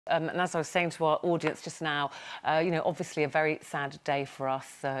And as I was saying to our audience just now, you know, obviously a very sad day for us.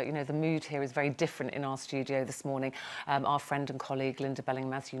 You know, the mood here is very different in our studio this morning. Our friend and colleague, Lynda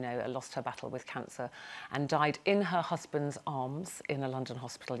Bellingham, as you know, lost her battle with cancer and died in her husband's arms in a London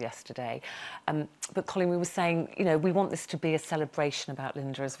hospital yesterday. But Colin, we were saying, you know, we want this to be a celebration about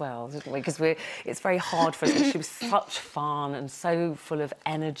Lynda as well, didn't we? Because it's very hard for us. She was such fun and so full of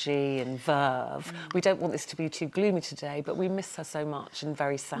energy and verve. We don't want this to be too gloomy today, but we miss her so much and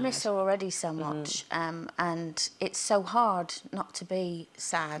very sad. I miss her already so much, and it's so hard not to be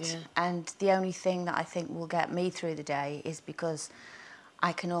sad. Yeah. And the only thing that I think will get me through the day is because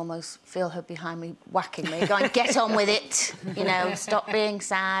I can almost feel her behind me whacking me, going, get on with it, you know, stop being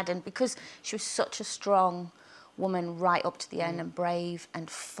sad. And because she was such a strong woman right up to the end, and brave and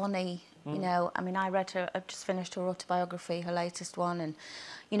funny, you know. I mean, I've just finished her autobiography, her latest one, and,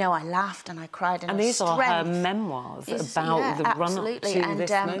 you know, I laughed and I cried. And these are her memoirs about the run-up to this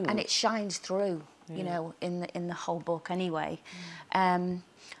moment. And it shines through, you know, in the whole book anyway. And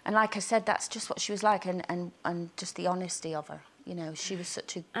like I said, that's just what she was like, and just the honesty of her. You know, she was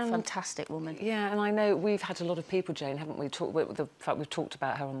such a fantastic woman. Yeah, and I know we've had a lot of people, Jane, haven't we, talk about the fact we've talked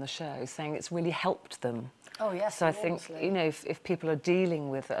about her on the show, saying it's really helped them. Oh, yes, so I think, you know, if people are dealing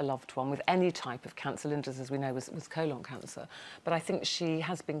with a loved one with any type of cancer, Lynda's, as we know, was colon cancer, but I think she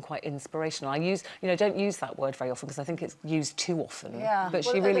has been quite inspirational. I don't use that word very often because I think it's used too often. Yeah, but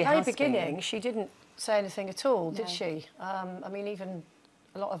she really has at the very beginning, she didn't say anything at all, did she? I mean, even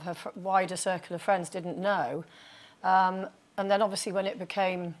a lot of her wider circle of friends didn't know. And then, obviously, when it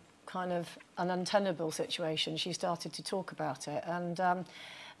became kind of an untenable situation, she started to talk about it and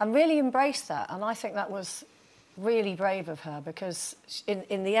really embraced that. And I think that was really brave of her, because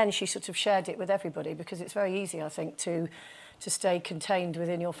in the end, she sort of shared it with everybody, because it's very easy, I think, to stay contained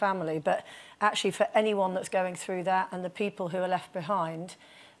within your family. But actually, for anyone that's going through that and the people who are left behind,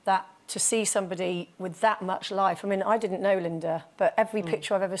 that to see somebody with that much life. I mean, I didn't know Lynda, but every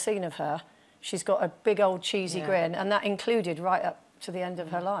picture I've ever seen of her, she's got a big old cheesy grin, and that included right up to the end of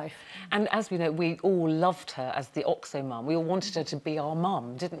her life. And as we know, we all loved her as the Oxo mum. We all wanted her to be our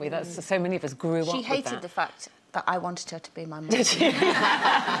mum, didn't we? That's so many of us grew up with that. She hated the fact that I wanted her to be my mum. Did she?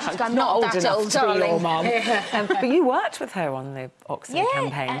 I'm not old enough to be your mum. But you worked with her on the Oxo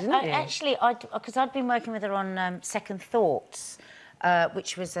campaign, didn't you? Actually, because I'd been working with her on Second Thoughts,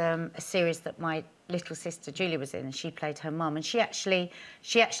 which was a series that my little sister Julia was in, and she played her mum, and she actually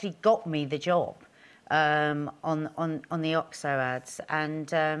got me the job on the Oxo ads, and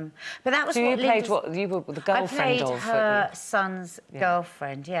but that was so what you played what you were the girlfriend I played of her son's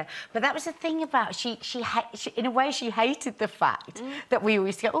girlfriend, but that was the thing about she in a way she hated the fact that we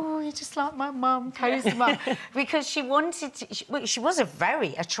always go, oh, you're just like my mum, cosy mum, because she wanted to, she was a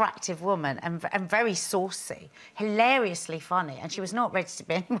very attractive woman and very saucy, hilariously funny, and she was not ready to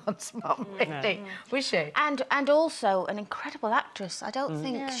be anyone's mum, really, was she? And also an incredible actress. I don't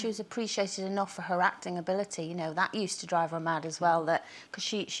think she was appreciated enough for her acting ability. You know, that used to drive her mad as well, that because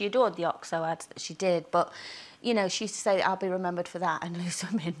she adored the Oxo ads that she did, but you know, she used to say, I'll be remembered for that and lose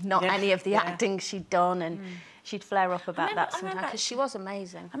them in, not any of the acting she'd done, and she'd flare up about that sometimes, because she was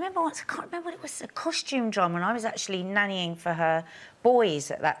amazing. I remember once, I can't remember what it was, a costume drama, and I was actually nannying for her boys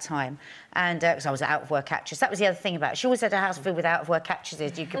at that time, and because I was an out-of-work actress. That was the other thing about it. She always had a house filled with out-of-work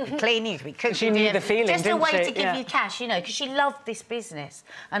actresses. You could be cleaning, you could be cooking. She knew the feeling, just didn't a way she? to give you cash, you know, because she loved this business.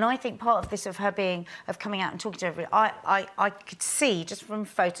 And I think part of this, of her coming out and talking to everybody, I could see just from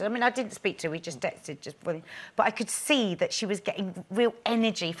photos. I mean, I didn't speak to her, we just texted just before, but I could see that she was getting real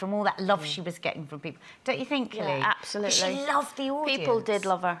energy from all that love she was getting from people. Don't you think, Kelly? Yeah, absolutely. She loved the audience. People did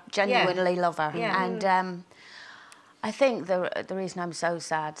love her, genuinely love her. Yeah. And I think the reason I'm so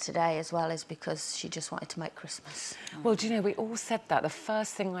sad today as well is because she just wanted to make Christmas. Well, do you know, we all said that. The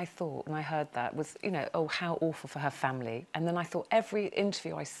first thing I thought when I heard that was, you know, oh, how awful for her family. And then I thought every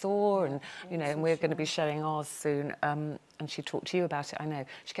interview I saw, and, you know, and we're going to be showing ours soon, and she talked to you about it, I know.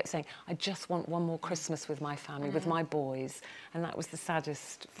 She kept saying, I just want one more Christmas with my family, with my boys. And that was the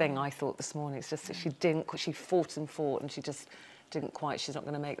saddest thing I thought this morning. It's just that she fought and fought, and she just didn't quite, she's not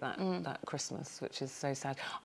going to make that Christmas, which is so sad.